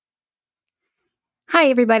Hi,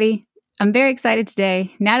 everybody. I'm very excited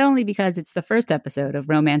today, not only because it's the first episode of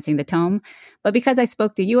Romancing the Tome, but because I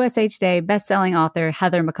spoke to USA Today bestselling author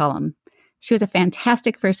Heather McCollum. She was a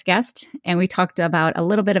fantastic first guest, and we talked about a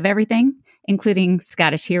little bit of everything, including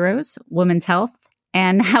Scottish heroes, women's health,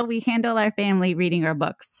 and how we handle our family reading our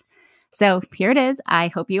books. So here it is. I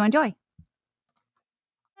hope you enjoy.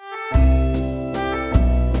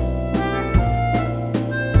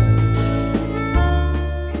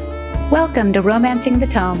 Welcome to Romancing the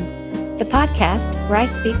Tome, the podcast where I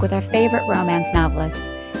speak with our favorite romance novelists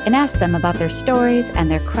and ask them about their stories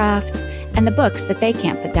and their craft and the books that they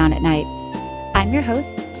can't put down at night. I'm your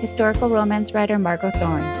host, historical romance writer Margot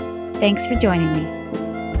Thorne. Thanks for joining me.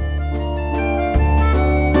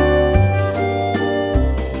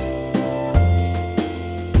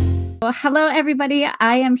 Well, hello, everybody.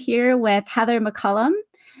 I am here with Heather McCollum,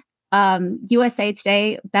 USA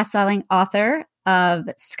Today bestselling author of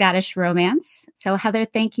Scottish romance. So Heather,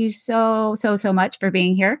 thank you so much for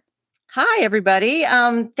being here. Hi, everybody.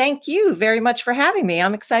 Thank you very much for having me.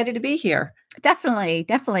 I'm excited to be here.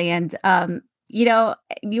 Definitely. And,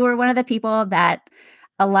 you were one of the people that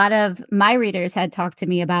a lot of my readers had talked to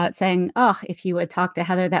me about saying, oh, if you would talk to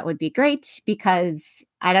Heather, that would be great because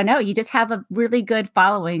I don't know, you just have a really good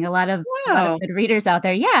following, a lot of good readers out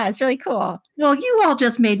there. Yeah, it's really cool. Well, you all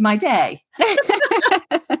just made my day.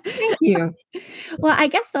 Thank you. Well, I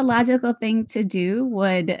guess the logical thing to do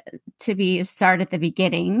would to be start at the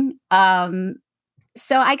beginning.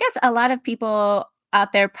 So I guess a lot of people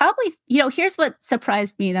out there probably, here's what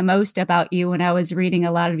surprised me the most about you when I was reading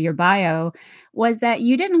a lot of your bio was that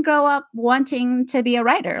you didn't grow up wanting to be a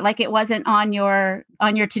writer. Like it wasn't on your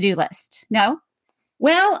to-do list. No?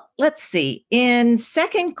 Well, let's see. In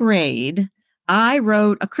second grade, I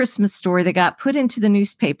wrote a Christmas story that got put into the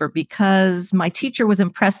newspaper because my teacher was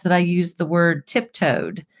impressed that I used the word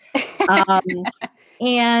tiptoed.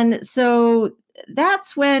 And so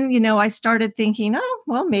that's when, I started thinking, oh,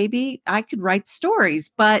 well, maybe I could write stories.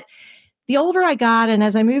 But the older I got, and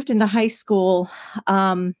as I moved into high school,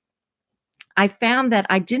 I found that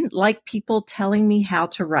I didn't like people telling me how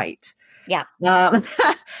to write. Yeah.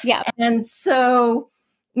 Yeah. And so,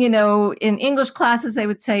 in English classes, they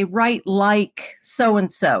would say, write like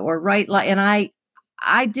so-and-so or write like, and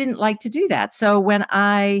I didn't like to do that. So when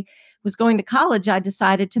I was going to college, I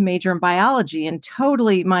decided to major in biology, and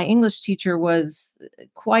totally my English teacher was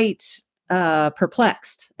quite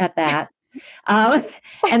perplexed at that. And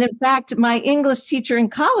in fact, my English teacher in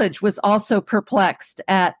college was also perplexed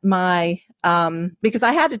at my, because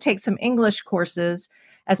I had to take some English courses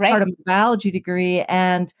as part of my biology degree.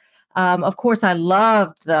 And of course, I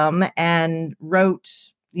loved them and wrote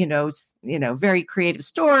very creative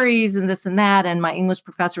stories and this and that. And my English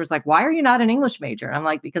professor was like, why are you not an English major? And I'm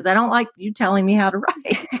like, because I don't like you telling me how to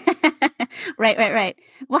write. Right.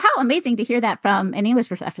 Well, how amazing to hear that from an English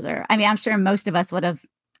professor. I mean, I'm sure most of us would have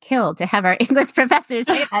killed to have our English professors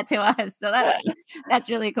say that to us. So that's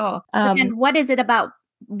really cool. And what was it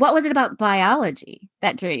about biology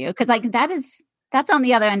that drew you? Because that's on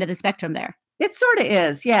the other end of the spectrum there. It sort of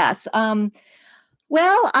is. Yes.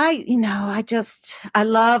 Well, I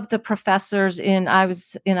love the professors I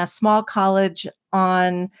was in a small college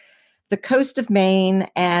on the coast of Maine,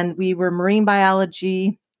 and we were marine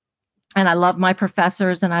biology, and I loved my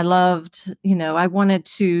professors, and I loved, I wanted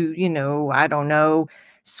to, I don't know,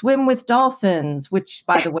 swim with dolphins, which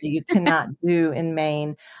by the way, you cannot do in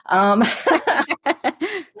Maine.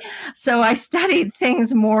 So I studied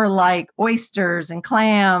things more like oysters and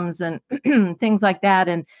clams and things like that,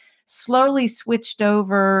 and slowly switched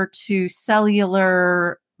over to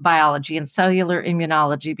cellular biology and cellular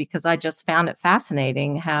immunology because I just found it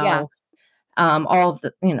fascinating how all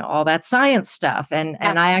that science stuff. And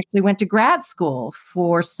I actually went to grad school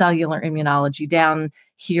for cellular immunology down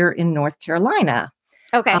here in North Carolina.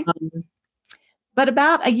 Okay. But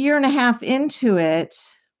about a year and a half into it,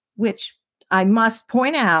 which I must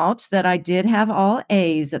point out that I did have all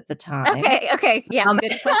A's at the time. Okay. Yeah,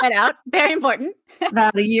 good to point that out. Very important.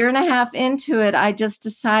 About a year and a half into it, I just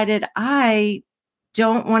decided I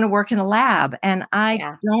don't want to work in a lab and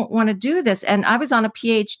I don't want to do this. And I was on a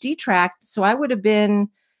PhD track, so I would have been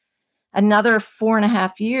another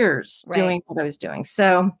 4.5 years doing what I was doing.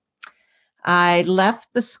 So I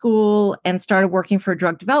left the school and started working for a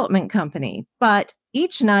drug development company. But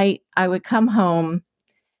each night I would come home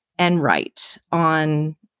and write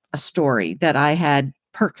on a story that I had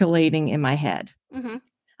percolating in my head. Mm-hmm.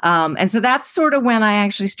 And so that's sort of when I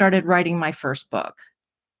actually started writing my first book.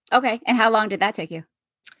 Okay. And how long did that take you?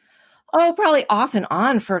 Oh, probably off and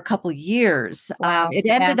on for a couple of years. Wow. It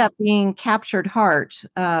ended up being Captured Heart,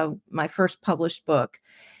 my first published book.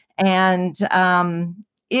 And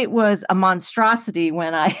it was a monstrosity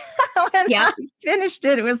when I when Yeah. I finished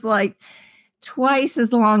it. It was like twice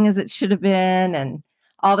as long as it should have been, and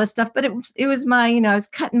all this stuff. But it was my, I was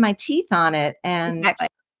cutting my teeth on it, and Exactly.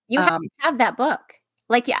 You have um, to have that book.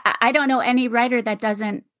 Like, yeah, I don't know any writer that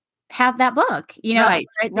doesn't have that book, right,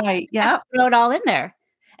 right? They right, have to yeah. throw it all in there.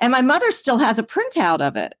 And my mother still has a printout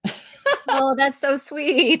of it. Oh, that's so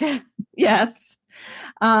sweet. Yes.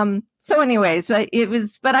 So anyways,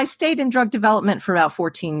 but I stayed in drug development for about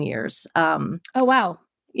 14 years. Oh, wow.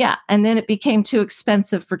 Yeah. And then it became too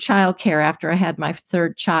expensive for childcare after I had my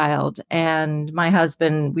third child. And my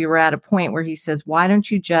husband, we were at a point where he says, why don't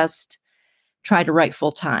you just try to write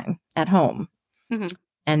full time at home? Mhm.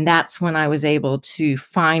 And that's when I was able to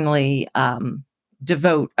finally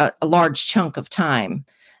devote a large chunk of time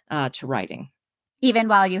to writing. Even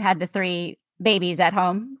while you had the 3 babies at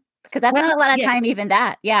home? Because that's Well, not a lot of yeah, time, even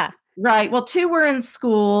that. Yeah. right. Well, 2 were in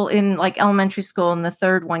school, in like elementary school, and the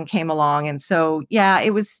third one came along. And so, yeah,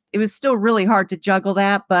 it was still really hard to juggle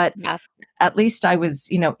that, but Yeah. at least I was,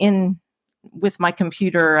 in with my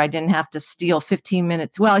computer. I didn't have to steal 15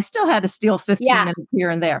 minutes. Well, I still had to steal 15 Yeah. minutes here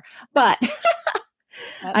and there, but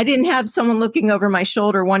Yep. I didn't have someone looking over my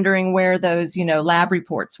shoulder wondering where those, lab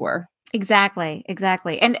reports were. Exactly,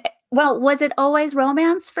 exactly. And, well, was it always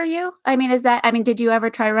romance for you? Did you ever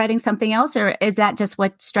try writing something else, or is that just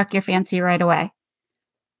what struck your fancy right away?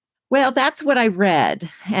 Well, that's what I read,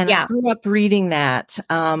 and I Yeah. grew up reading that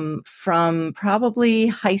from probably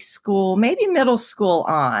high school, maybe middle school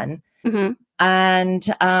on. Mhm. And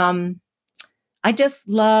I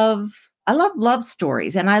love love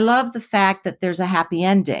stories, and I love the fact that there's a happy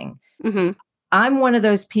ending. Mhm. I'm one of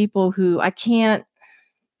those people who I can't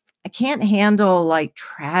handle like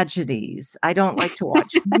tragedies. I don't like to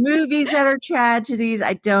watch movies that are tragedies.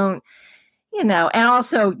 I don't, and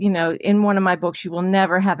also, in one of my books, you will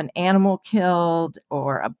never have an animal killed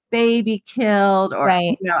or a baby killed, or,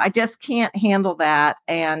 Right. I just can't handle that.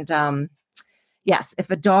 And yes, if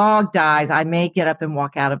a dog dies, I may get up and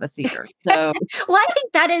walk out of a theater. So, Well, I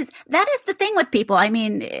think that is the thing with people.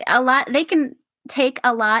 A lot they can take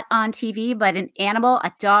a lot on TV, but an animal,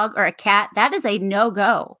 a dog or a cat, that is a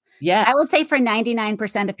no-go. I would yes. say for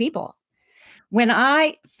 99% of people.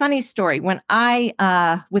 Funny story, when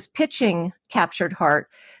I was pitching Captured Heart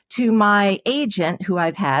to my agent, who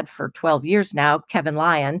I've had for 12 years now, Kevin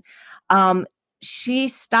Lyon, um, she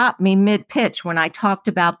stopped me mid pitch when I talked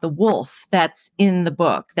about the wolf that's in the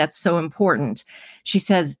book. That's so important. She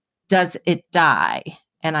says, does it die?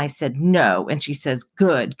 And I said, no. And she says,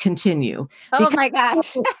 good, continue. Oh Because my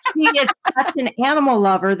gosh. she is such an animal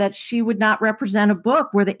lover that she would not represent a book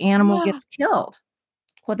where the animal gets killed.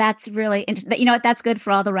 Well, that's really interesting. You know what? That's good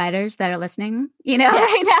for all the writers that are listening, Yeah.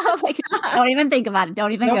 right now. Like, don't even think about it.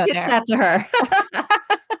 Don't even Don't go pitch there. that to her.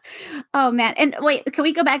 Oh, man. And wait, can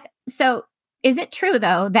we go back? So, is it true,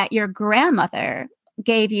 though, that your grandmother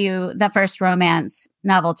gave you the first romance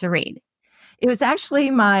novel to read? It was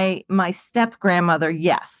actually my step grandmother,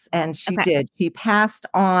 yes, and she Okay. did. She passed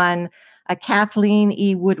on a Kathleen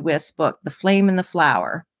E. Woodwist book, The Flame and the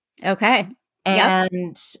Flower, Okay. Yep.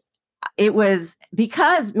 and it was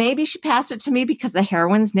because maybe she passed it to me because the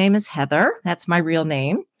heroine's name is Heather. That's my real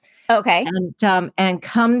name, Okay. and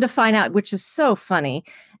come to find out, which is so funny,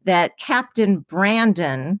 that Captain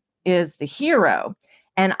Brandon is the hero,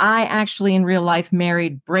 and I actually in real life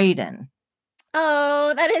married Braden.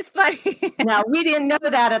 Oh, that is funny. Now, we didn't know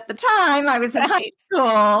that at the time. I was in high Right. school.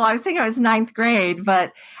 I think I was ninth grade,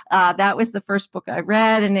 but that was the first book I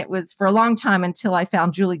read. And it was for a long time until I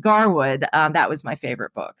found Julie Garwood. That was my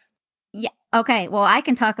favorite book. Yeah. Okay. Well, I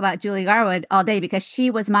can talk about Julie Garwood all day because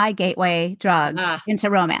she was my gateway drug Ah, into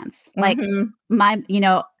romance. Like mhm.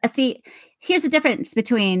 see, here's the difference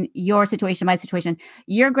between your situation, my situation.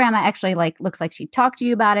 Your grandma actually looks like she talked to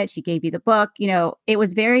you about it. She gave you the book. It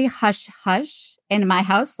was very hush hush in my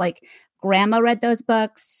house. Like grandma read those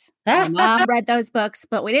books. My mom read those books,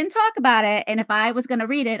 but we didn't talk about it. And if I was going to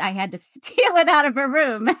read it, I had to steal it out of her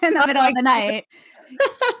room in the Oh middle of my the night.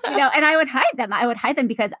 And I would hide them. I would hide them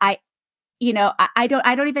because I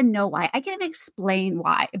don't even know why. I can't even explain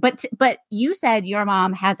why. But you said your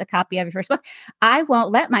mom has a copy of your first book. I won't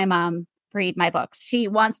let my mom read my books. She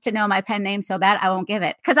wants to know my pen name so bad I won't give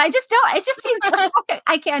it because I just don't. It just seems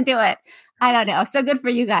I can't do it. I don't know. So good for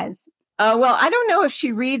you guys. Well, I don't know if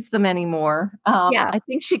she reads them anymore. Yeah. I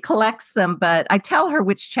think she collects them, but I tell her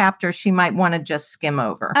which chapter she might want to just skim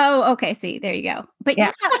over. Oh, okay. See, there you go. But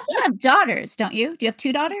Yeah. you have daughters, don't you? Do you have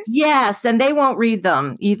 2 daughters? Yes, and they won't read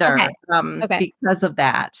them either Okay. Okay. because of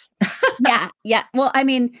that. Yeah. Yeah. Well,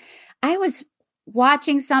 I was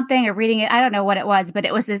watching something or reading it. I don't know what it was, but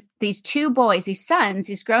it was these two boys, these sons,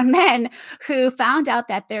 these grown men who found out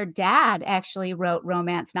that their dad actually wrote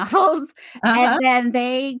romance novels. And Uh-huh. then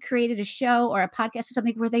they created a show or a podcast or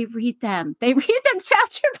something where they read them. They read them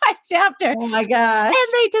chapter by chapter. Oh my gosh.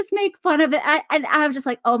 And they just make fun of it. And I'm just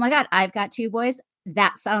like, oh my God, I've got two boys.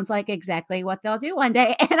 That sounds like exactly what they'll do one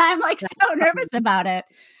day. And I'm like so nervous about it.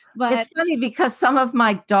 But It's funny because some of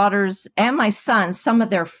my daughters and my sons, some of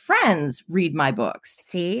their friends read my books.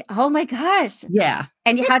 see, oh my gosh. Yeah.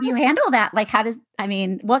 And how do you handle that? Like,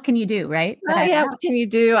 what can you do, right? Oh, yeah. What can you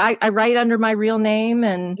do? I write under my real name,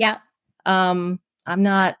 and Yeah. I'm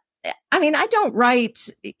not, I don't write.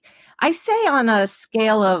 I say on a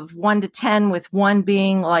scale of 1 to 10, with 1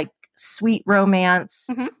 being like sweet romance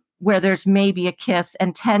Mhm. where there's maybe a kiss,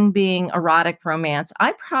 and 10 being erotic romance.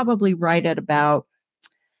 I probably write at about,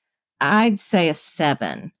 I'd say, a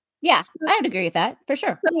 7. Yeah, I would agree with that for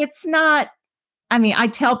sure. But it's not, I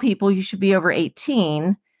tell people you should be over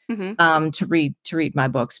 18 Mhm. to read my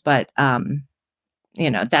books, but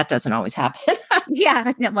that doesn't always happen.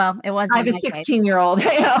 Yeah, well, it I wasn't have in a my case. 16-year-old.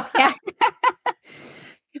 Yeah.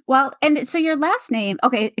 Well, and so your last name,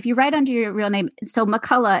 okay, if you write under your real name, so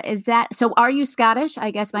McCullough, so are you Scottish? I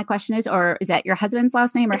guess my question is, or is that your husband's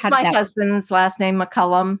last name, or It's how did my that work? husband's last name,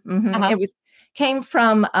 McCollum. Uh-huh. It came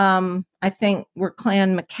from, I think we're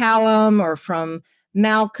Clan McCollum, or from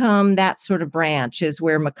Malcolm. That sort of branch is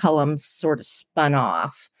where McCollum sort of spun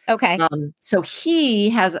off. Okay. So he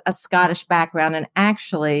has a Scottish background, and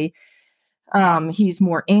actually, he's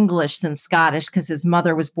more English than Scottish because his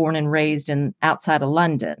mother was born and raised outside of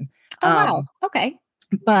London. Oh, wow. Okay.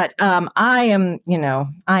 But I am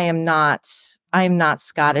not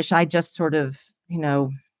Scottish. I just sort of,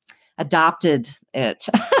 adopted it.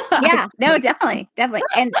 Yeah. No, definitely, definitely.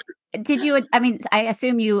 And I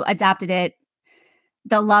assume you adopted it,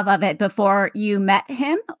 the love of it, before you met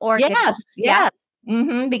him, or did Yes, yeah?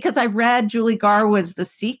 yes. Because I read Julie Garwood's The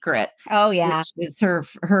Secret, Oh, yeah. which is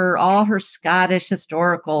her all her Scottish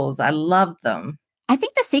historicals. I love them. I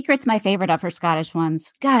think The Secret's my favorite of her Scottish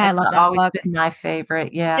ones. God, I It's love that always book. been my favorite.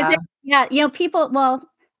 Is Yeah. it? Yeah, people love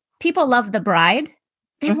The Bride.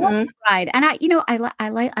 They love Mhm. The Bride, and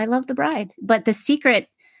I love The Bride, but The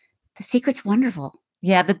Secret's wonderful.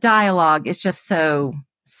 Yeah, the dialogue is just so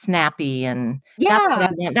snappy, and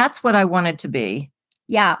Yeah. that's what I wanted to be.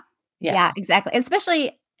 Yeah. Yeah. Yeah, exactly.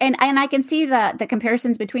 Especially and I can see the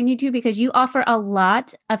comparisons between you 2 because you offer a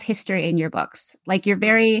lot of history in your books. Like, you're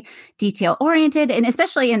very detail oriented, and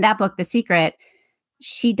especially in that book, The Secret,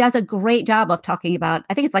 she does a great job of talking about,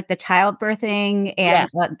 I think it's like the childbirthing and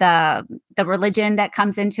Yes. the religion that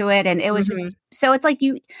comes into it, and it was just Mhm. so it's like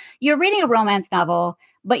you're reading a romance novel,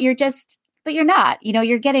 but you're not,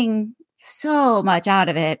 you're getting so much out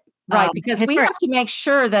of it, Right, because we historic. have to make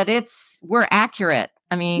sure that we're accurate.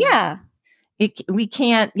 Yeah. We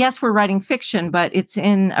can't, yes, we're writing fiction, but it's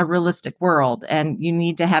in a realistic world, and you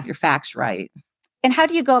need to have your facts right. And how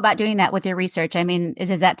do you go about doing that with your research? I mean,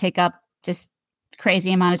 does that take up just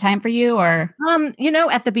crazy amount of time for you, or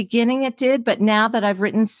At the beginning it did, but now that I've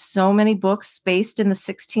written so many books based in the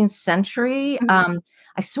 16th century, Mhm.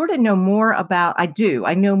 I sort of know more about,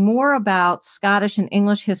 I know more about Scottish and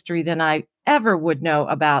English history than I ever would know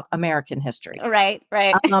about American history. Right,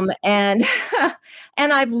 right. And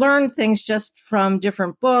and I've learned things just from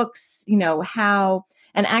different books, how,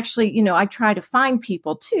 and actually, I try to find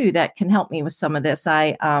people too that can help me with some of this.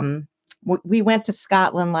 We went to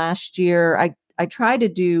Scotland last year. I try to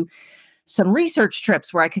do some research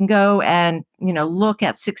trips where I can go and, look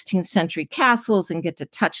at 16th century castles and get to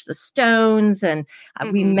touch the stones. And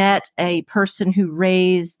we Mhm. met a person who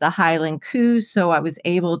raised the Highland Coos. So I was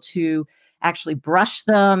able to actually brush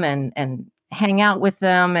them and hang out with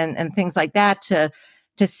them and things like that to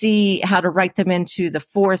see how to write them into the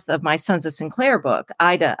fourth of my Sons of Sinclair book.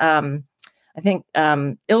 I think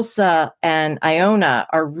Ilsa and Iona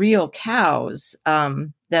are real cows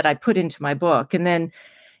that I put into my book. And then,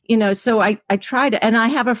 so I tried, and I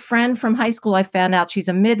have a friend from high school. I found out she's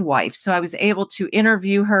a midwife. So I was able to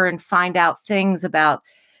interview her and find out things about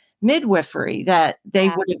midwifery that they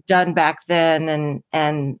Yeah. would have done back then,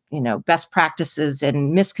 and best practices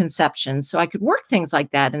and misconceptions. So I could work things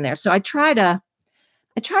like that in there. So I try to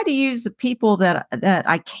use the people that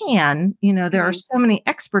I can. There are Mhm. so many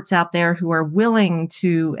experts out there who are willing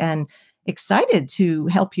to and excited to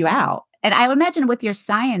help you out. And I would imagine with your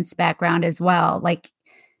science background as well, like,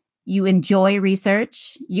 you enjoy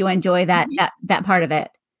research, you enjoy Mhm. that part of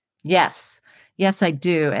it. Yes. Yes, I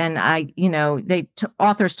do. And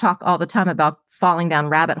authors talk all the time about falling down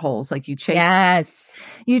rabbit holes. Like Yes.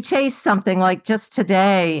 you chase something. Like just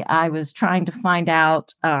today, I was trying to find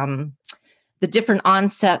out, the different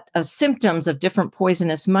onset of symptoms of different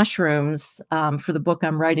poisonous mushrooms for the book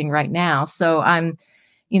I'm writing right now. So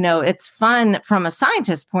it's fun from a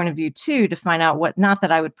scientist point of view too, to find out not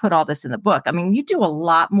that I would put all this in the book. I mean, you do a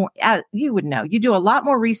lot more, you would know, you do a lot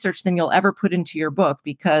more research than you'll ever put into your book,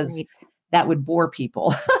 because Right. that would bore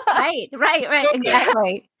people. Right.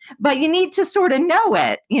 Exactly. But you need to sort of know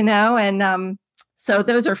it, and so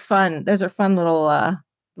those are fun. Those are fun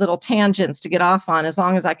little tangents to get off on, as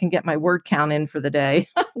long as I can get my word count in for the day.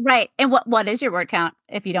 Right. And what is your word count,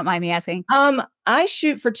 if you don't mind me asking? I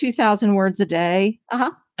shoot for 2,000 words a day,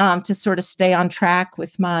 Uh-huh. to sort of stay on track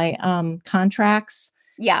with my contracts.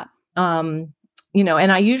 Yeah. And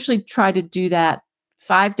I usually try to do that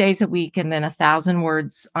 5 days a week, and then 1,000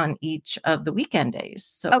 words on each of the weekend days.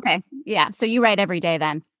 So Okay. Yeah. So you write every day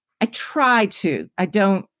then? I try to. I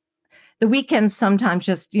don't. The weekends sometimes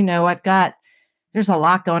just, there's a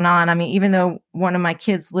lot going on. I mean, even though one of my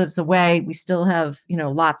kids lives away, we still have,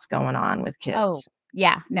 lots going on with Oh, kids.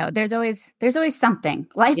 yeah. No, there's always something.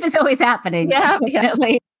 Life is always happening, Yeah, yeah.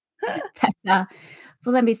 unfortunately. Well,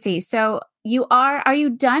 let me see. So are you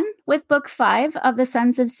done with book 5 of the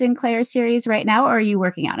Sons of Sinclair series right now, or are you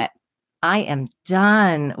working on it? I am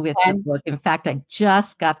done with the And book. In fact, I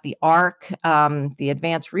just got the ARC, the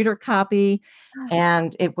advanced reader copy,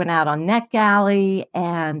 and it went out on NetGalley,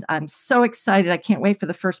 and I'm so excited. I can't wait for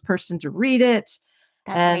the first person to read it.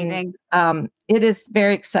 that's And amazing. it is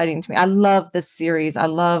very exciting to me. I love this series. I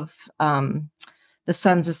love the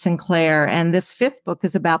Sons of Sinclair. And this 5th book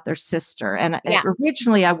is about their sister. And Yeah.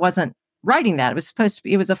 originally, I wasn't writing that. It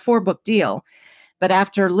was a 4-book deal. But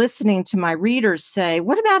after listening to my readers say,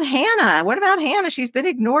 what about Hannah? What about Hannah? She's been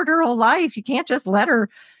ignored her whole life. You can't just let her,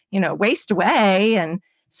 waste away. And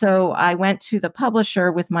so I went to the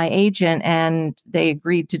publisher with my agent, and they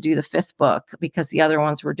agreed to do the 5th book because the other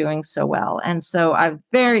ones were doing so well. And so I'm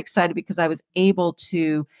very excited because I was able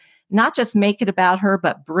to not just make it about her,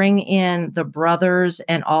 but bring in the brothers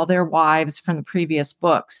and all their wives from the previous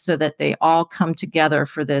books, so that they all come together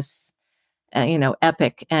for this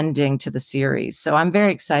epic ending to the series. So I'm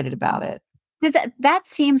very excited about it. Does that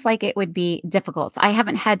seems like it would be difficult. I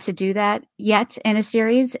haven't had to do that yet in a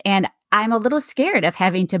series, and I'm a little scared of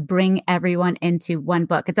having to bring everyone into one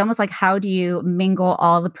book. It's almost like, how do you mingle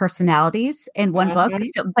all the personalities in one book? Mhm.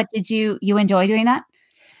 So, but did you enjoy doing that?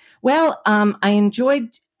 Well, I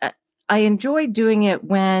enjoyed doing it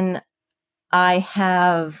when I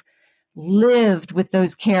have lived with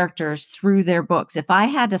those characters through their books. If I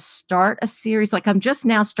had to start a series, like I'm just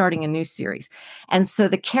now starting a new series, and so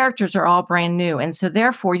the characters are all brand new, and so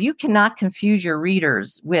therefore you cannot confuse your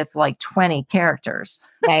readers with like 20 characters.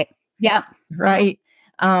 Right. Yeah. Right.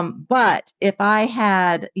 But if I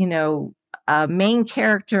had, a main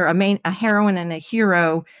character, a heroine and a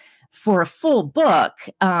hero for a full book,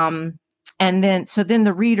 and then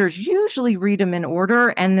the readers usually read them in order,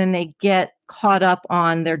 and then they get caught up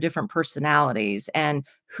on their different personalities and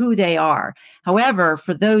who they are. However,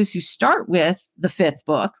 for those who start with the 5th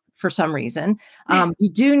book, for some reason, you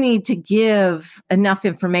do need to give enough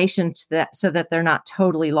information to that so that they're not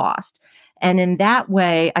totally lost. And in that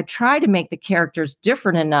way, I try to make the characters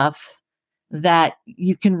different enough that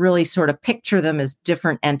you can really sort of picture them as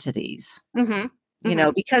different entities, Mm-hmm. Mm-hmm.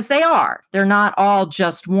 because they're not all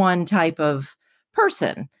just one type of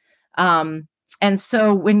person. And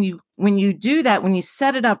so when you do that, when you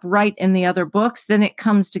set it up right in the other books, then it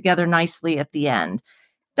comes together nicely at the end.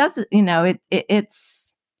 Does it, it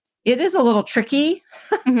is a little tricky,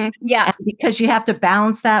 Mm-hmm. Yeah. because you have to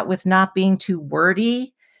balance that with not being too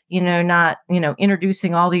wordy, not,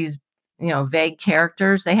 introducing all these, vague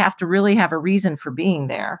characters. They have to really have a reason for being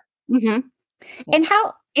there. Mm-hmm. And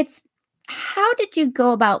how did you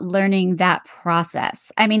go about learning that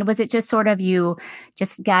process? I mean, was it just sort of you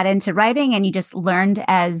just got into writing and you just learned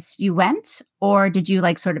as you went, or did you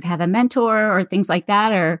like sort of have a mentor or things like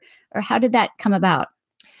that, or how did that come about?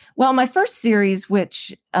 Well, my first series,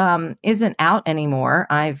 which isn't out anymore,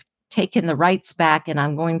 I've taken the rights back, and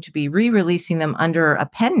I'm going to be re-releasing them under a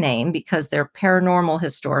pen name because they're paranormal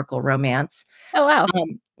historical romance. Oh, wow.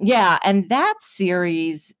 Yeah, and that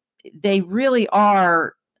series, they really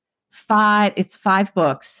are it's 5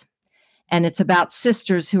 books, and it's about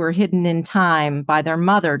sisters who are hidden in time by their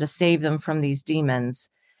mother to save them from these demons.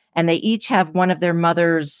 And they each have one of their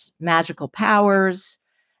mother's magical powers,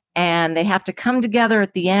 and they have to come together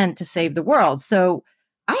at the end to save the world. So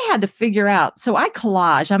I had to figure out, so I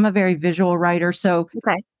collage. I'm a very visual writer. So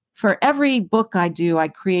Okay. for every book I do, I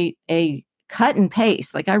create a cut and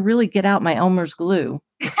paste. Like I really get out my Elmer's glue.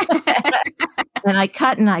 And I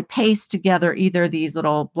cut and I paste together either these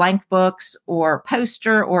little blank books or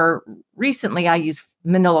poster, or recently I use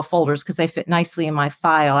manila folders because they fit nicely in my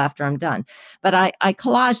file after I'm done. But I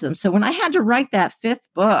collage them. So when I had to write that fifth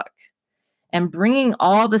book and bringing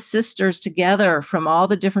all the sisters together from all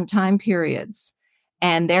the different time periods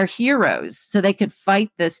and their heroes so they could fight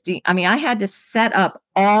this. I mean, I had to set up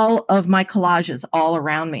all of my collages all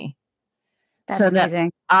around me. That's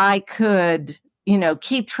amazing. That I could,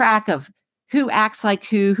 keep track of who acts like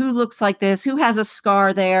who looks like this, who has a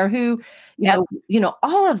scar there, who,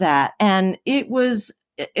 all of that. And it was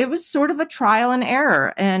sort of a trial and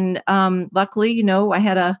error. And luckily, I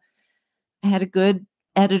had a good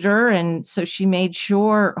editor. And so she made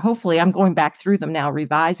sure, hopefully I'm going back through them now,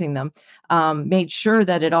 revising them, made sure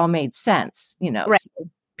that it all made sense, Right. So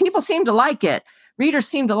people seem to like it. Readers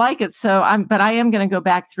seem to like it. But I am going to go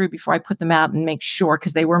back through before I put them out and make sure,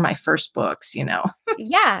 because they were my first books,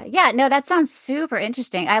 Yeah. No, that sounds super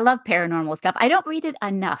interesting. I love paranormal stuff. I don't read it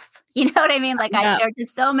enough. You know what I mean? Like there are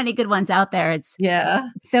just so many good ones out there. It's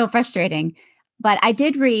so frustrating. But I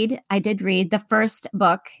did read the first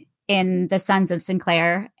book in The Sons of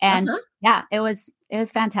Sinclair. And it was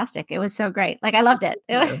fantastic. It was so great. Like I loved it.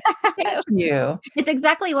 Thank you. It's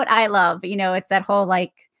exactly what I love. It's that whole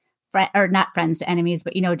like, or not friends to enemies,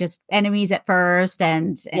 but just enemies at first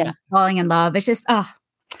and falling in love. It's just,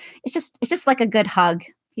 it's just like a good hug.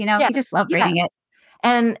 You just love reading it.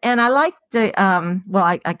 And I like the,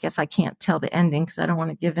 I guess I can't tell the ending because I don't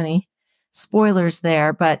want to give any spoilers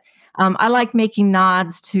there, but I like making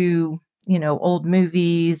nods to, old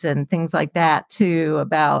movies and things like that too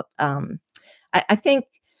about, I think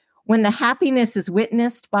when the happiness is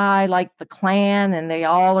witnessed by like the clan and they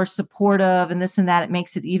all are supportive and this and that, it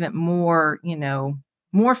makes it even more,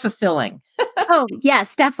 more fulfilling. Oh,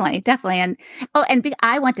 yes, definitely. And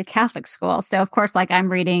I went to Catholic school. So of course, like I'm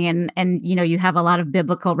reading and you have a lot of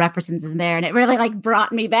biblical references in there and it really like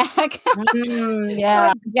brought me back.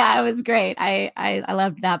 It was great. I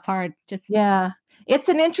loved that part. It's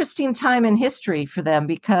an interesting time in history for them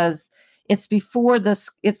because it's before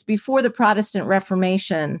the Protestant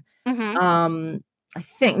Reformation. I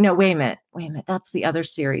think, no, wait a minute. That's the other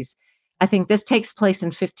series. I think this takes place in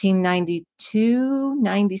 1592,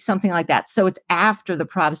 90, something like that. So it's after the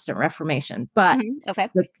Protestant Reformation. But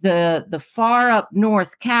the far up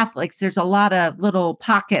north Catholics, there's a lot of little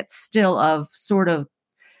pockets still of sort of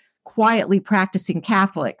quietly practicing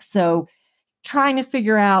Catholics. So trying to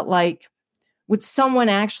figure out, like, would someone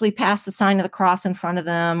actually pass the sign of the cross in front of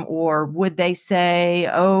them? Or would they say,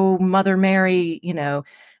 oh, Mother Mary,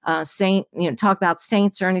 saint, talk about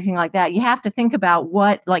saints or anything like that? You have to think about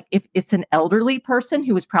what, like, if it's an elderly person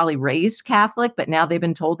who was probably raised Catholic, but now they've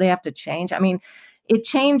been told they have to change. I mean, it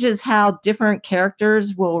changes how different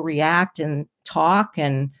characters will react and talk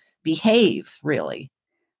and behave, really.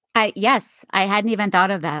 Yes, I hadn't even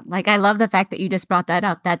thought of that. Like, I love the fact that you just brought that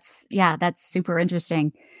up. That's super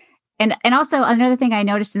interesting. And also another thing I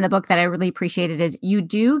noticed in the book that I really appreciated is you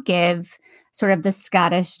do give sort of the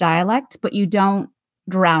Scottish dialect, but you don't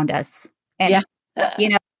drown us. And,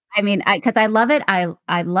 I mean, because I love it.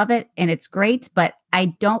 I love it and it's great, but I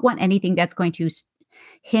don't want anything that's going to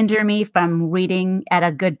hinder me from reading at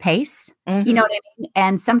a good pace. Mm-hmm. You know what I mean?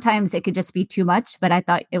 And sometimes it could just be too much, but I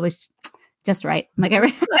thought it was just right. Like I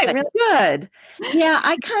really good. Yeah,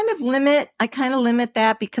 I kind of limit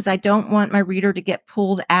that because I don't want my reader to get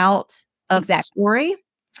pulled out of the story.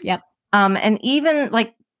 Yep. And even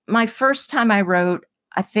like my first time I wrote,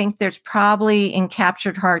 I think there's probably in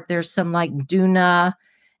Captured Heart, there's some like Duna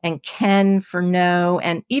and Ken for no,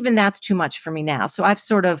 and even that's too much for me now. So I've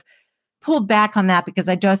sort of pulled back on that because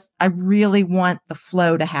I really want the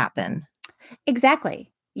flow to happen. Exactly.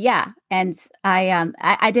 Yeah. And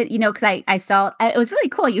I did, because I saw, it was really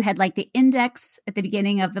cool. You had like the index at the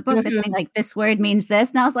beginning of the book, that thing, like this word means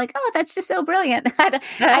this. And I was like, oh, that's just so brilliant.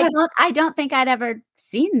 I don't think I'd ever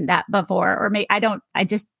seen that before, or maybe I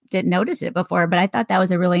just didn't notice it before, but I thought that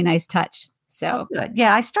was a really nice touch. So good.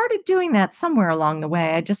 Yeah, I started doing that somewhere along the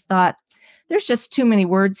way. I just thought there's just too many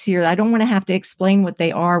words here. I don't want to have to explain what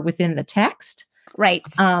they are within the text. Right.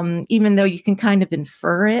 Even though you can kind of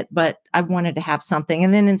infer it, but I wanted to have something.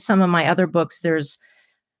 And then in some of my other books, there's,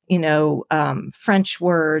 French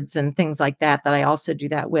words and things like that I also do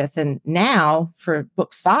that with. And now for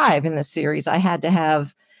book 5 in the series, I had to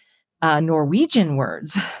have Norwegian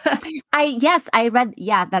words. I read.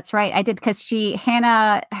 Yeah, that's right. I did. Because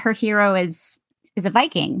Hannah, her hero is a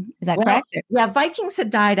Viking. Is that correct? Yeah. Vikings had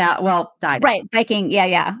died out. Right. Viking.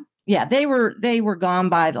 Yeah. Yeah, they were gone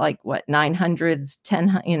by like what 900s,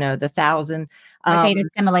 10, the 1,000. They'd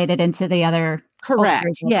assimilated into the other. Correct.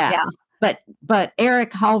 Yeah. But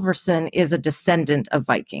Eric Halvorson is a descendant of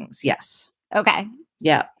Vikings. Yes. Okay.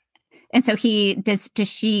 Yeah. And so does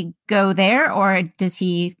she go there, or does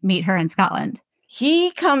he meet her in Scotland?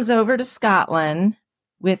 He comes over to Scotland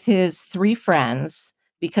with his 3 friends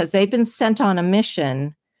because they've been sent on a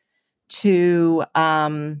mission to,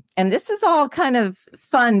 and this is all kind of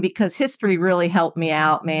fun because history really helped me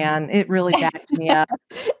out, man. It really backed me up.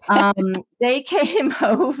 They came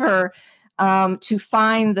over to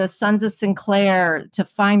find the sons of Sinclair, to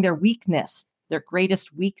find their weakness, their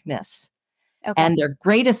greatest weakness. Okay. And their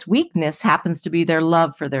greatest weakness happens to be their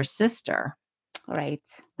love for their sister. Right.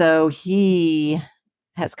 So he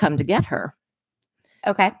has come to get her.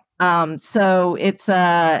 Okay. So it's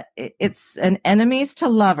an enemies to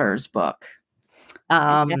lovers book.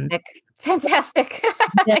 Fantastic.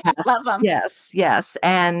 Yes, I love them. yes.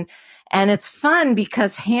 And it's fun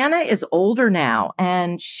because Hannah is older now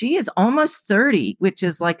and she is almost 30, which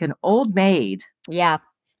is like an old maid. Yeah.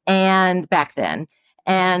 And back then.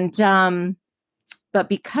 And but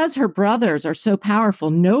because her brothers are so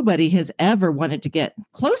powerful, nobody has ever wanted to get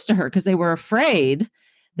close to her because they were afraid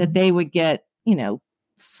that they would get,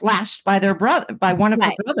 slashed by one of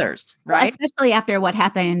her brothers, Well, right? especially after what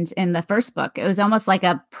happened in the first book. It was almost like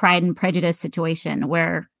a Pride and Prejudice situation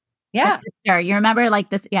where a sister, you remember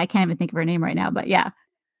like this? Yeah, I can't even think of her name right now, but yeah.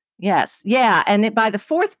 Yes. Yeah. And by the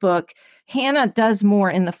 4th book, Hannah does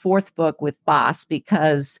more in the 4th book with Boss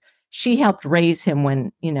because she helped raise him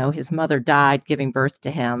when, his mother died giving birth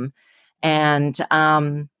to him. And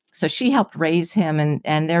so she helped raise him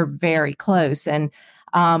and they're very close. And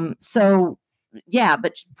so, yeah,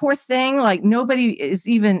 but poor thing, like nobody is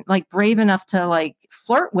even like brave enough to like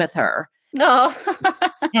flirt with her. No.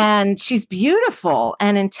 And she's beautiful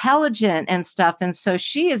and intelligent and stuff. And so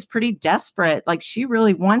she is pretty desperate. Like she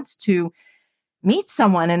really wants to meet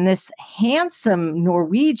someone. And this handsome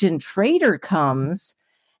Norwegian trader comes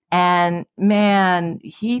and man,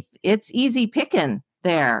 it's easy picking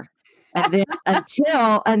there. And then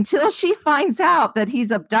until she finds out that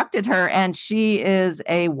he's abducted her and she is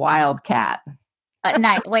a wildcat.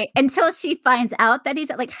 Wait, until she finds out that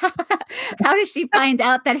he's like, how does she find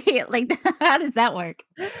out that how does that work?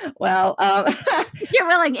 Well,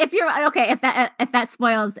 if you're okay, if that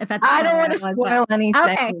spoils, I don't want to spoil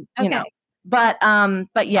anything, okay.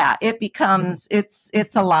 But yeah, it becomes,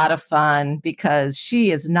 it's a lot of fun because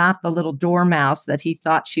she is not the little dormouse that he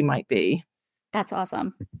thought she might be. That's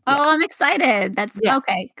awesome. Yeah. Oh, I'm excited.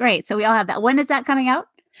 Okay, great. So we all have that. When is that coming out?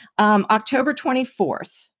 October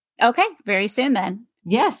 24th. Okay, very soon then.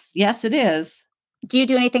 Yes, it is. Do you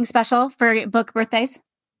do anything special for book birthdays?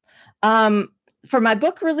 For my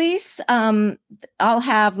book release, I'll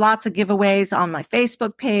have lots of giveaways on my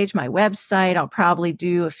Facebook page, my website. I'll probably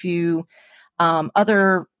do a few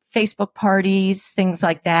other Facebook parties, things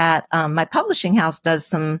like that. My publishing house does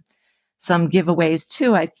some giveaways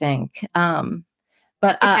too, I think.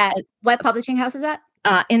 But what publishing house is that?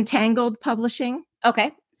 Entangled Publishing.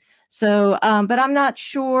 Okay. So, but I'm not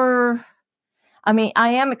sure. I mean, I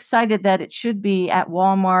am excited that it should be at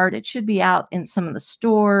Walmart. It should be out in some of the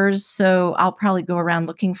stores. So I'll probably go around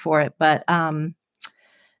looking for it. But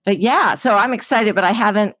yeah, so I'm excited, but I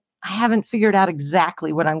haven't figured out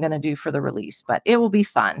exactly what I'm going to do for the release, but it will be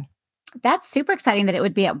fun. That's super exciting that it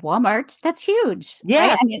would be at Walmart. That's huge.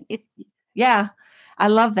 Yes. Right? I mean, yeah. I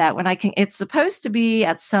love that when it's supposed to be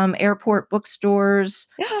at some airport bookstores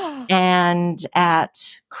and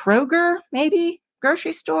at Kroger, maybe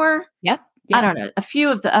grocery store. Yep. I don't know, a few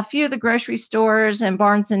of the grocery stores and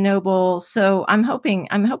Barnes and Noble. So I'm hoping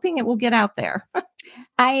it will get out there.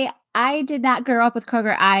 I did not grow up with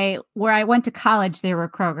Kroger. Where I went to college, there were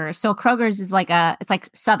Krogers. So Kroger's is it's like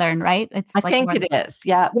Southern, right? I think it is.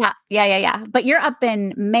 Yeah. Yeah. But you're up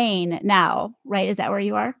in Maine now, right? Is that where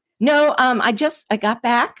you are? No, I got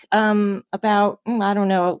back about I don't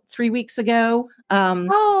know 3 weeks ago.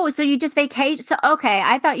 So you just vacation? So okay,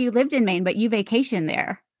 I thought you lived in Maine, but you vacation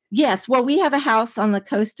there. Yes, well, we have a house on the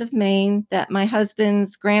coast of Maine that my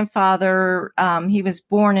husband's grandfather, he was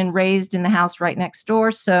born and raised in the house right next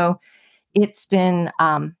door. So it's been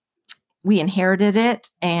we inherited it,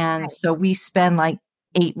 and so we spend like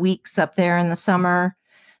 8 weeks up there in the summer.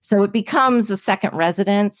 So it becomes a second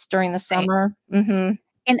residence during the summer. Right. Mm-hmm.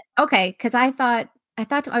 And okay, because I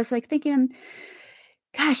was like thinking,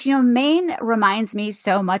 gosh, Maine reminds me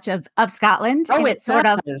so much of Scotland. Oh, it's sort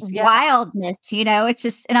of wildness, it's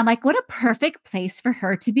just, and I'm like, what a perfect place for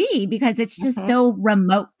her to be because it's just so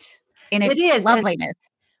remote in its loveliness. And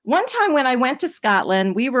one time when I went to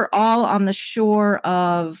Scotland, we were all on the shore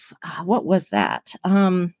of, what was that?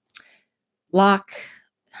 Loch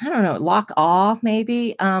Awe,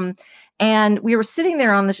 maybe. And we were sitting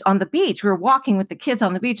there on the beach. We were walking with the kids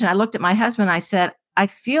on the beach. And I looked at my husband. I said, I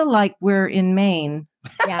feel like we're in Maine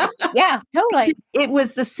Yeah. Yeah, totally. It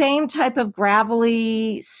was the same type of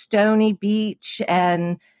gravelly, stony beach,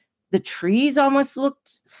 and the trees almost looked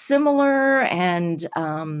similar. And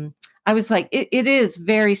I was like, it is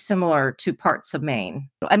very similar to parts of Maine.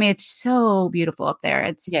 I mean, it's so beautiful up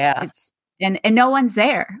there. Yeah. It's and no one's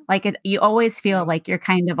there. Like, you always feel like you're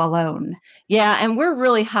kind of alone. Yeah. And we're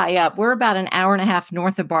really high up. We're about an hour and a half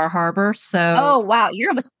north of Bar Harbor. So Oh, wow, you're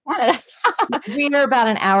almost Canada. we are about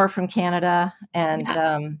an hour from Canada. And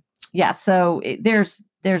Yeah. yeah, so there's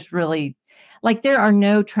really, like, there are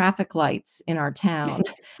no traffic lights in our town.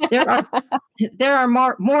 There are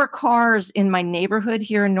more cars in my neighborhood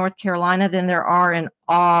here in North Carolina than there are in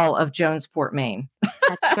all of Jonesport, Maine.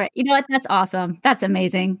 That's great. You know what? That's awesome. That's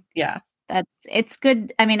amazing. Yeah. It's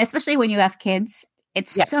good. I mean, especially when you have kids,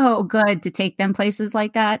 it's Yeah. so good to take them places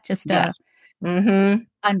like that just to Yes. Mhm.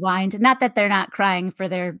 unwind. Not that they're not crying for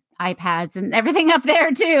their iPads and everything up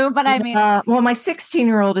there too, but I mean, it's Well, my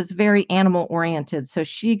 16-year-old is very animal oriented, so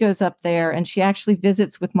she goes up there and she actually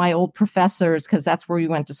visits with my old professors because that's where we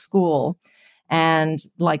went to school. And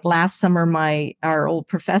like last summer, our old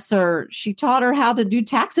professor, she taught her how to do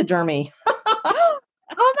taxidermy.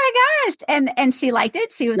 oh my gosh, and she liked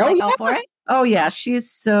it? She was, Oh like, all for yeah. it? Oh yeah,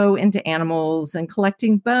 she's so into animals and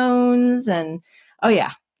collecting bones, and oh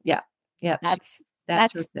yeah, yeah, yeah. That's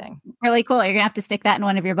That's her that's thing. really cool. You're gonna have to stick that in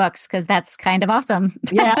one of your books because that's kind of awesome.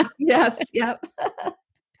 Yeah. Yes. Yep.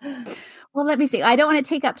 Well, let me see. I don't wanna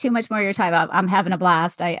take up too much more of your time. I'm having a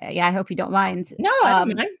blast. I hope you don't mind. No, I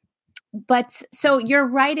don't mind. But so your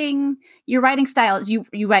writing style is you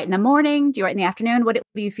write in the morning? Do you write in the afternoon? What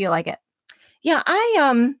do you feel like it? Yeah,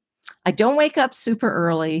 I don't wake up super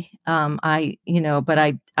early. But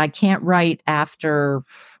I can't write after,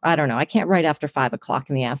 I don't know, I can't write after 5 o'clock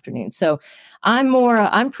in the afternoon. So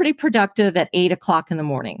I'm pretty productive at 8 o'clock in the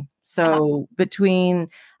morning. Uh-huh. So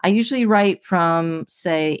I usually write from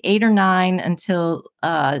say 8 or 9 until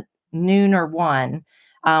noon or 1,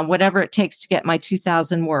 whatever it takes to get my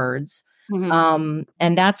 2,000 words. Mhm.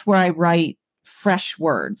 And that's where I write fresh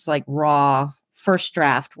words, like raw first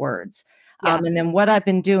draft words. Yeah. And then what I've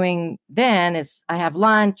been doing then is I have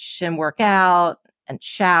lunch and work out and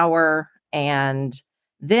shower. And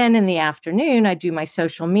then in the afternoon, I do my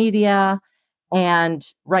social media. And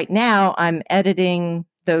right now, I'm editing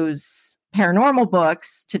those paranormal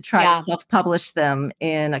books to try to Yeah. self-publish them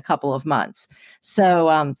in a couple of months.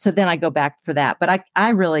 So then I go back for that. But I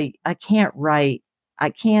can't write. I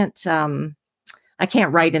can't. I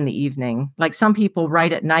can't write in the evening. Like some people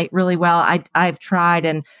write at night really well. I've tried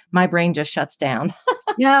and my brain just shuts down.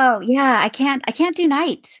 No, yeah, I can't do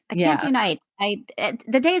night. I can't Yeah. do night.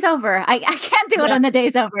 The day's over. I can't do it Yeah. when the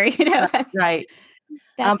day's over, Yeah. that's Right.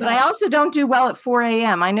 that's But I a also don't do well at 4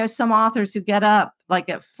 a.m. I know some authors who get up like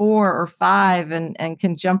at 4 or 5 and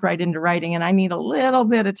can jump right into writing, and I need a little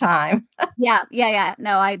bit of time. yeah, yeah, yeah.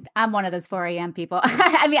 No, I'm one of those 4 a.m. people.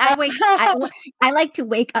 I mean, I like to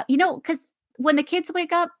wake up, because when the kids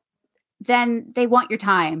wake up, then they want your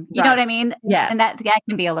time. You know what Right. I mean? And Yes. that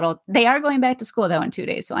can be a little. They are going back to school though in 2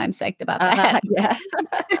 days, so I'm psyched about that. Yeah.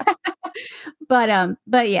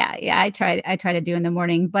 But yeah, yeah, I try to do in the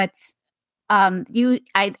morning. But I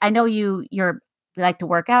know you're you like to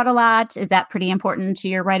work out a lot. Is that pretty important to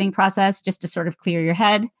your writing process, just to sort of clear your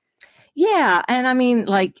head? Yeah, and I mean,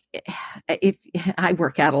 like, if I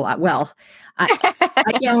work out a lot, well, I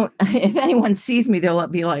I don't. If anyone sees me, they'll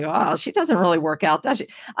be like, "Oh, she doesn't really work out, does she?"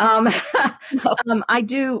 Um, No. I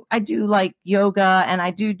do like yoga, and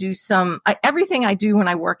I do some. Everything I do when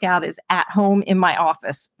I work out is at home in my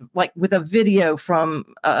office, like with a video from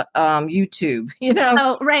YouTube.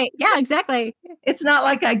 Oh, right. Yeah, exactly. It's not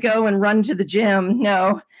like I go and run to the gym.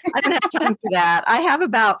 No, I don't have time for that. I have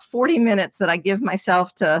about 40 minutes that I give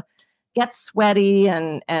myself to get sweaty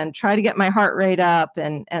and try to get my heart rate up,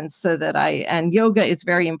 and so that and yoga is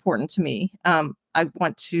very important to me. I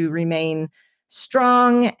want to remain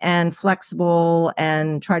strong and flexible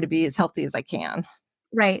and try to be as healthy as I can.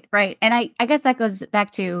 Right, right. And I guess that goes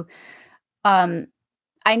back to, um,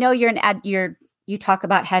 I know you talk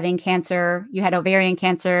about having cancer. You had ovarian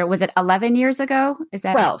cancer. Was it 11 years ago? Is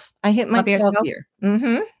that 12. I hit my 12 years 12 ago? year.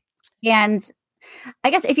 Hmm. And I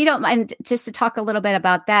guess if you don't mind, just to talk a little bit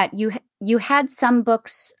about that, you had some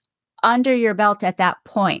books under your belt at that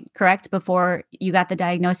point, correct? Before you got the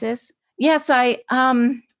diagnosis? Yes, so I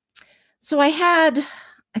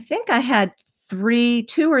think I had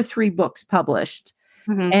 2 or 3 books published.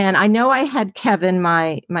 Mhm. And I know I had Kevin,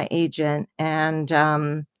 my agent, and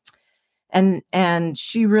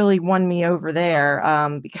she really won me over there,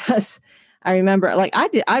 because I remember, like,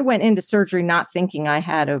 I went into surgery not thinking I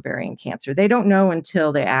had ovarian cancer. They don't know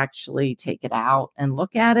until they actually take it out and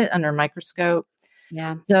look at it under a microscope.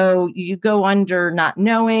 Yeah. So you go under not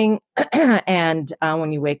knowing. And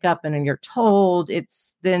when you wake up and then you're told,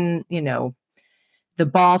 it's then, the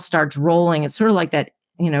ball starts rolling. It's sort of like that,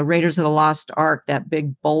 Raiders of the Lost Ark, that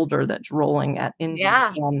big boulder that's rolling at Indy.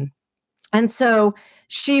 Yeah. And so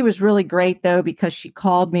she was really great, though, because she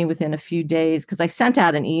called me within a few days, because I sent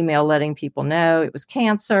out an email letting people know it was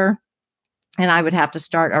cancer and I would have to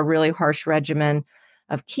start a really harsh regimen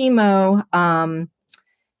of chemo.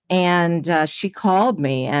 And she called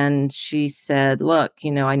me and she said, "Look,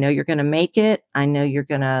 I know you're going to make it. I know you're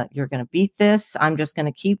going to beat this. I'm just going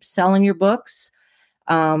to keep selling your books.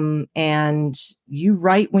 And you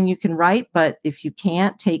write when you can write, but if you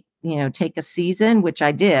can't, take a season," which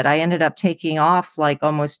I did. I ended up taking off like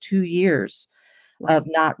almost 2 years of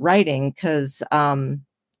not writing, because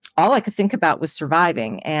all I could think about was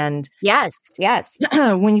surviving. And Yes. Yes.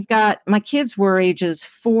 when my kids were ages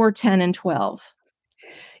 4, 10, and 12.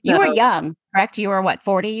 You So were young, correct? You were what,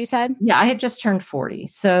 40, you said? yeah, I had just turned 40. Yeah.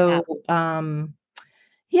 So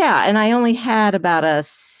yeah, and I only had about a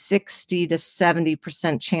 60 to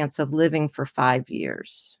 70% chance of living for 5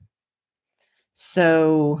 years.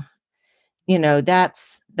 So,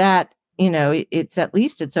 that's that, it's at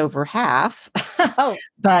least it's over half. Oh,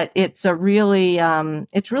 But it's really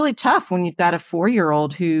tough when you've got a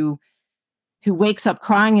 4-year-old who wakes up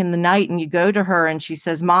crying in the night and you go to her and she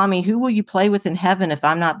says, "Mommy, who will you play with in heaven if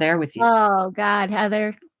I'm not there with you?" oh God,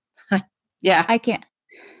 Heather, Yeah, I can't.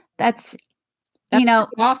 That's, you that's know,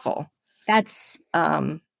 pretty awful. that's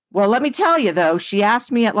Well, let me tell you, though, she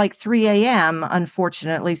asked me at like 3 a.m.,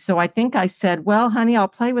 unfortunately. So I think I said, "Well, honey, I'll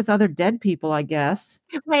play with other dead people, I guess."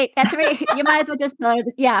 wait, at 3, you might as well just tell her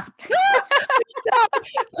yeah.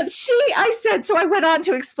 But I said, so I went on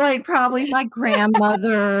to explain, probably my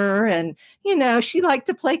grandmother, and, she liked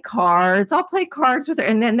to play cards. I'll play cards with her.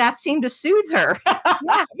 And then that seemed to soothe her.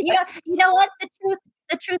 Yeah, you know what?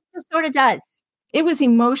 The truth just sorta does. It was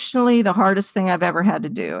emotionally the hardest thing I've ever had to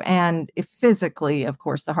do, and physically, of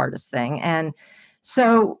course, the hardest thing. And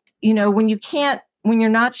so, when you're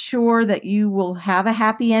not sure that you will have a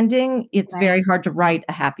happy ending, it's Right. very hard to write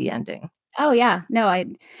a happy ending. Oh, yeah. No,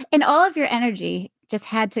 and all of your energy just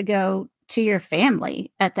had to go to your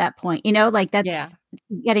family at that point, like, Yeah. that's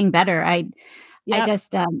getting better. I Yep.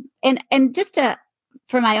 just, and just to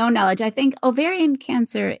for my own knowledge, I think ovarian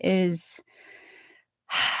cancer is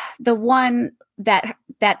the one that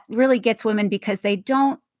really gets women because they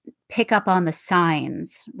don't pick up on the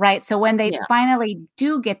signs, right? So when they Yeah. finally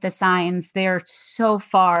do get the signs, they're so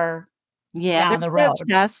far Yeah, down there's the no road.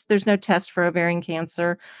 test. There's no test for ovarian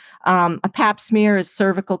cancer. A Pap smear is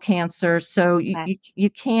cervical cancer, so Okay. you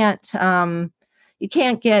can't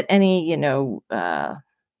get any, I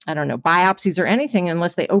don't know, biopsies or anything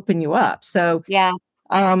unless they open you up. So Yeah.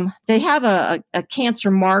 they have a cancer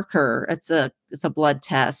marker. It's a blood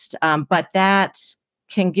test, but that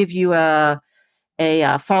can give you a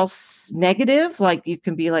false negative. Like, you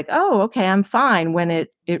can be like, "Oh, okay, I'm fine," when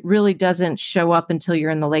it really doesn't show up until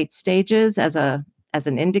you're in the late stages as an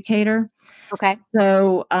indicator. Okay.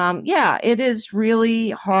 So yeah, it is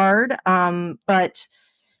really hard. But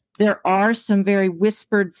there are some very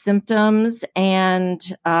whispered symptoms, and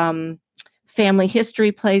family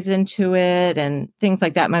history plays into it, and things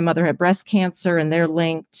like that. My mother had breast cancer, and they're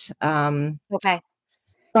linked. Okay.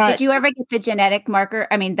 Did But you ever get the genetic marker?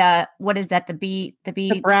 I mean, what is that? the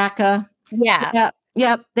BRCA. Yeah. Yep,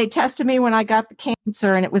 yep. They tested me when I got the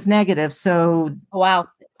cancer and it was negative. So Oh, wow.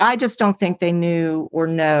 I just don't think they knew or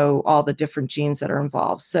know all the different genes that are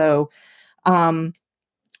involved. Um,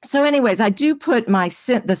 so anyways, I do put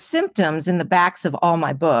the symptoms in the backs of all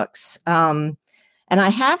my books. And I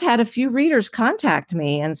have had a few readers contact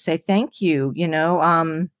me and say, "Thank you."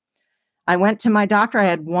 I went to my doctor. I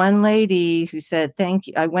had one lady who said, "Thank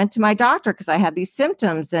you. I went to my doctor because I had these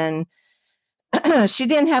symptoms." And she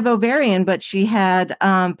didn't have ovarian, but she had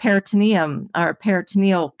peritoneum or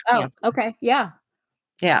peritoneal Oh, cancer. okay. Yeah.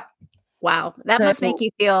 Yeah. Wow. That must make So,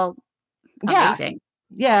 you feel yeah. amazing.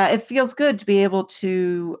 Yeah. It feels good to be able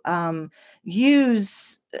to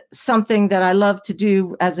use something that I love to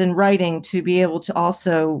do, as in writing, to be able to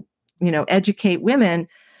also, educate women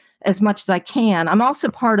as much as I can. I'm also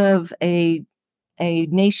part of a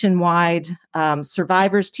nationwide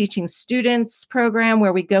survivors teaching students program,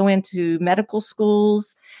 where we go into medical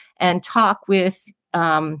schools and talk with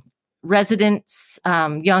residents,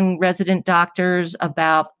 young resident doctors,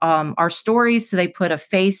 about our stories, so they put a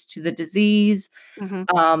face to the disease.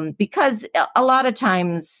 Mhm. Because a lot of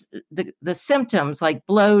times the symptoms like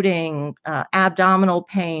bloating, abdominal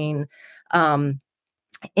pain,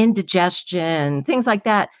 indigestion, things like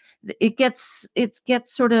that, it gets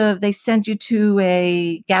sort of, they send you to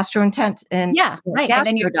a gastroenterologist and right. And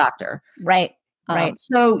then gastro doctor. right. Right.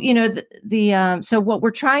 So, so what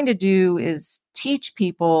we're trying to do is teach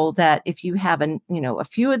people that if you have a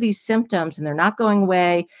few of these symptoms and they're not going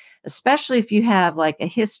away, especially if you have like a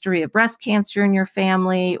history of breast cancer in your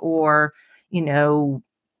family, or,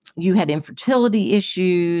 you had infertility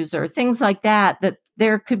issues or things like that, that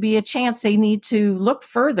there could be a chance they need to look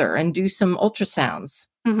further and do some ultrasounds.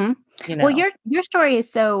 Mm-hmm. Well, your story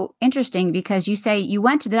is so interesting because you say you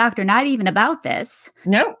went to the doctor not even about this.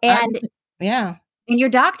 No. And yeah. And your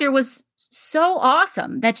doctor was so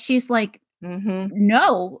awesome that she's like,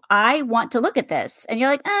 no, I want to look at this. And you're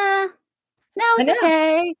like, no, it's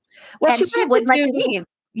okay. Well, And she wouldn't let you leave.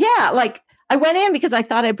 Yeah. Like, I went in because I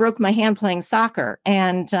thought I broke my hand playing soccer.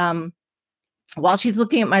 And while she's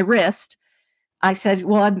looking at my wrist, I said,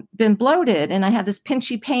 well, I've been bloated and I have this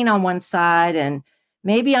pinchy pain on one side, and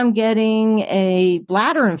maybe I'm getting a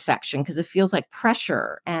bladder infection because it feels like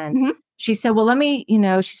pressure. And she said, well, let me,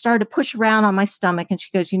 she started to push around on my stomach, and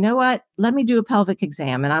she goes, you know what? Let me do a pelvic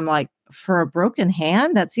exam. And I'm like, for a broken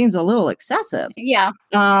hand, that seems a little excessive. Yeah.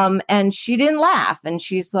 And she didn't laugh. And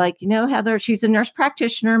she's like, Heather, she's a nurse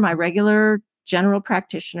practitioner, my regular general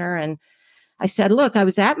practitioner. And I said, look, I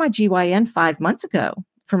was at my GYN 5 months ago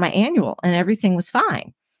for my annual and everything was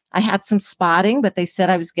fine. I had some spotting, but they said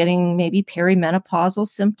I was getting maybe perimenopausal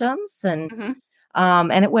symptoms, and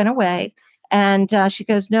it went away. And she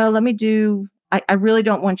goes, no, let me I really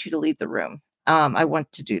don't want you to leave the room. I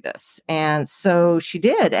want to do this. And so she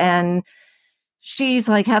did. And she's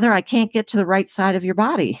like, Heather, I can't get to the right side of your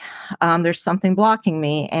body. There's something blocking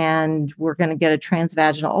me, and we're going to get a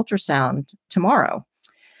transvaginal ultrasound tomorrow.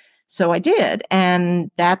 So I did.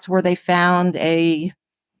 And that's where they found a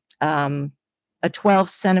 12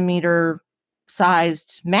 centimeter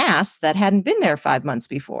sized mass that hadn't been there 5 months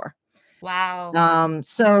before. Wow.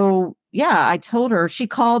 So yeah, I told her, she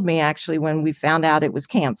called me actually when we found out it was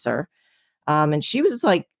cancer. And she was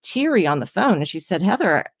like teary on the phone. And she said,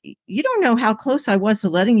 Heather, you don't know how close I was to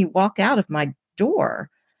letting you walk out of my door.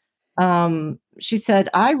 She said,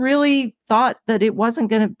 I really thought that it wasn't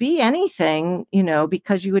going to be anything,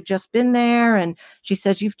 because you had just been there. And she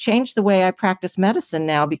says, you've changed the way I practice medicine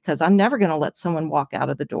now, because I'm never going to let someone walk out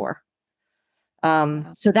of the door.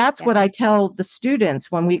 So that's what I tell the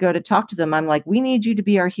students when we go to talk to them. I'm like, we need you to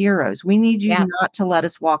be our heroes. We need you not to let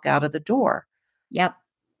us walk out of the door. Yep.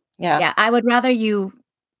 Yeah. Yeah. I would rather you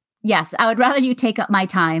take up my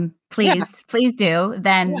time. Please do.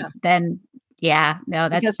 Because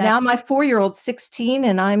now my 4-year-old's 16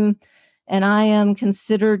 and I am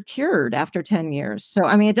considered cured after 10 years. So,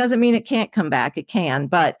 I mean, it doesn't mean it can't come back. It can,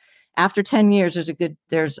 but after 10 years,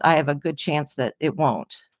 I have a good chance that it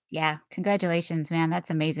won't. Yeah. Congratulations, man.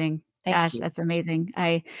 That's amazing. Thank you. That's amazing.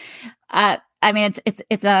 I mean,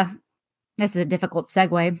 this is a difficult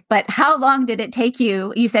segue, but how long did it take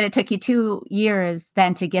you? You said it took you 2 years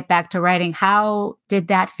then to get back to writing. How did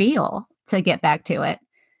that feel to get back to it?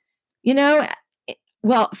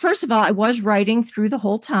 Well, first of all, I was writing through the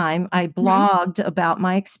whole time. I blogged about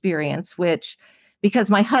my experience, because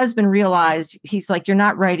my husband realized, he's like, you're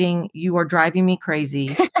not writing, you are driving me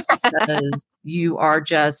crazy because you are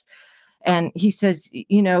just, and he says,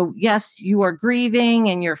 yes, you are grieving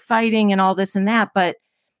and you're fighting and all this and that, but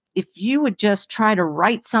if you would just try to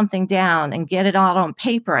write something down and get it out on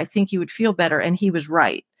paper, I think you would feel better. And he was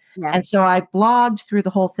right. Yeah. And so I blogged through the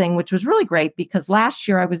whole thing, which was really great, because last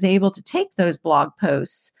year I was able to take those blog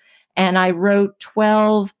posts and I wrote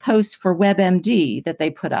 12 posts for WebMD that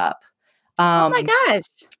they put up. Oh my gosh.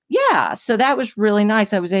 Yeah. So that was really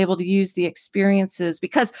nice. I was able to use the experiences,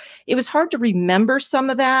 because it was hard to remember some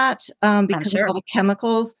of that because of all the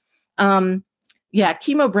chemicals.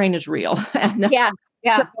 Chemo brain is real.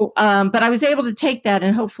 Yeah. So, but I was able to take that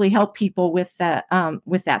and hopefully help people with that.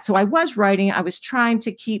 So I was writing, I was trying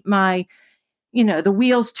to keep my, the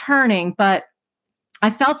wheels turning, but I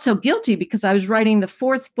felt so guilty because I was writing the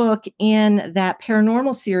 4th book in that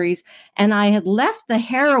paranormal series, and I had left the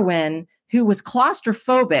heroine, who was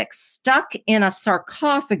claustrophobic, stuck in a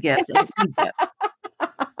sarcophagus in Egypt.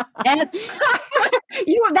 And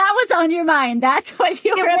that was on your mind. That's what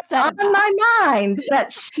you were upset about. On my mind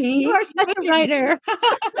that you are such a writer.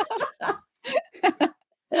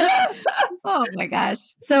 Oh my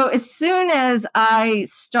gosh. So as soon as I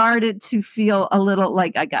started to feel a little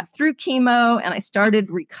like I got through chemo and I started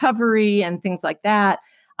recovery and things like that,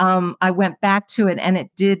 I went back to it, and it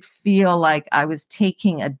did feel like I was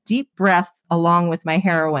taking a deep breath along with my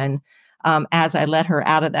heroine as I let her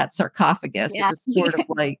out of that sarcophagus. Yeah. It was sort of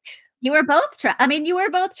like you were both trapped. I mean, you were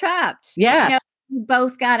both trapped. Yeah, you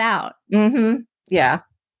both got out. Yeah.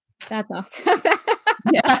 That's awesome.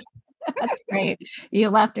 Yeah. That's great. You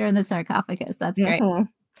left her in the sarcophagus. That's great. Mhm.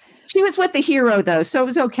 She was with the hero, though, so it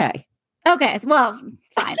was okay. Okay, well,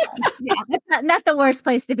 fine then. Yeah, that's not the worst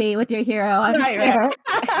place to be with your hero, I'm Right, sure.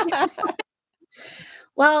 right.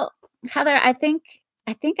 Well, Heather, I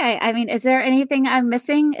mean, is there anything I'm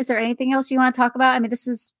missing? Is there anything else you wanna talk about? I mean,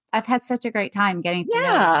 I've had such a great time getting to know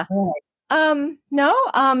Yeah. you.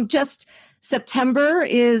 No, just September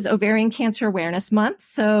is Ovarian Cancer Awareness Month.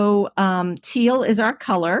 So teal is our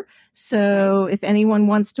color. So if anyone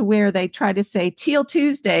wants to wear, they try to say Teal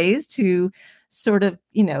Tuesdays to sort of,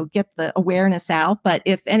 get the awareness out. But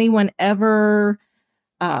if anyone ever,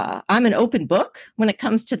 I'm an open book when it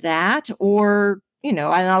comes to that, or, and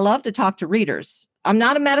I love to talk to readers. I'm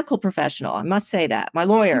not a medical professional. I must say that. My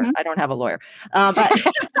lawyer, Mhm. I don't have a lawyer, but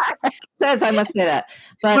says I must say that.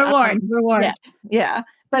 But We're warned, we're yeah, warned. yeah.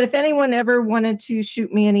 But if anyone ever wanted to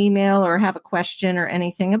shoot me an email or have a question or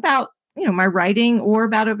anything about, my writing or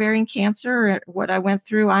about ovarian cancer or what I went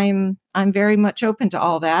through, I'm very much open to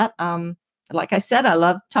all that. Like I said, I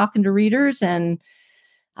love talking to readers and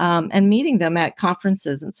meeting them at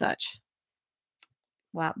conferences and such.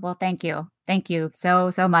 Wow, well, thank you. Thank you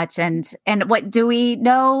so much, and what do we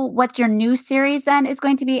know what your new series then is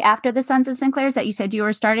going to be after the Sons of Sinclairs that you said you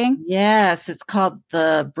were starting? Yes, it's called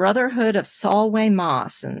The Brotherhood of Solway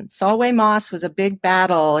Moss. And Solway Moss was a big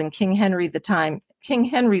battle in King Henry's the time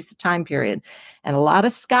period. And a lot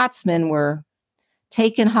of Scotsmen were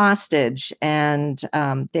taken hostage, and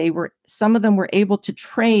some of them were able to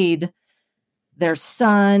trade their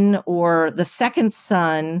son or the second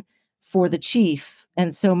son for the chief.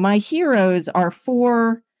 And so my heroes are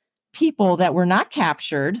 4 people that were not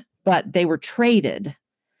captured, but they were traded,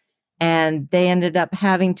 and they ended up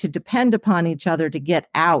having to depend upon each other to get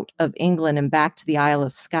out of England and back to the Isle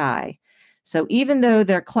of Skye. So even though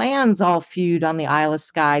their clans all feud on the Isle of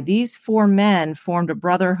Skye, these 4 men formed a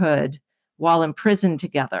brotherhood while imprisoned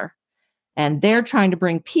together. And they're trying to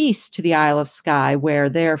bring peace to the Isle of Skye, where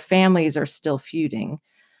their families are still feuding.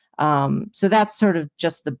 So that's sort of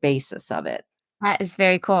just the basis of it. That is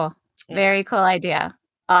very cool. Yeah. Very cool idea.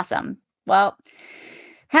 Awesome. Well,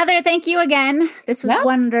 Heather, thank you again. This was Yeah.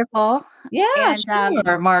 wonderful. Yeah, And,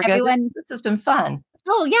 sure, Margo. everyone This has been fun.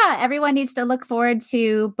 Oh, yeah, everyone needs to look forward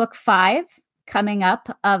to book 5 coming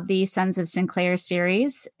up of the Sons of Sinclair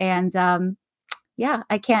series, and, yeah,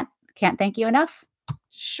 I can't thank you enough.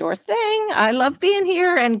 Sure thing. I love being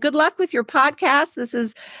here, and good luck with your podcast. This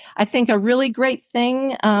is, I think, a really great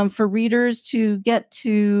thing for readers to get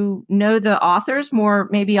to know the authors more,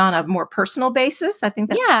 maybe on a more personal basis. I think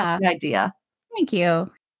that's Yeah, a good idea. thank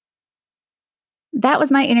you. That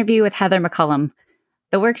was my interview with Heather McCollum.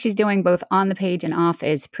 The work she's doing both on the page and off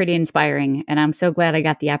is pretty inspiring, and I'm so glad I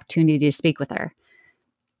got the opportunity to speak with her.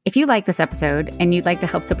 If you like this episode and you'd like to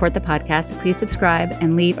help support the podcast, please subscribe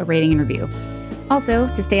and leave a rating and review.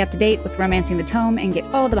 Also, to stay up to date with Romancing the Tome and get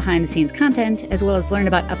all the behind-the-scenes content, as well as learn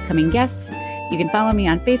about upcoming guests, you can follow me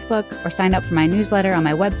on Facebook or sign up for my newsletter on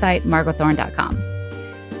my website, margothorne.com.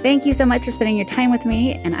 Thank you so much for spending your time with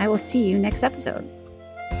me, and I will see you next episode.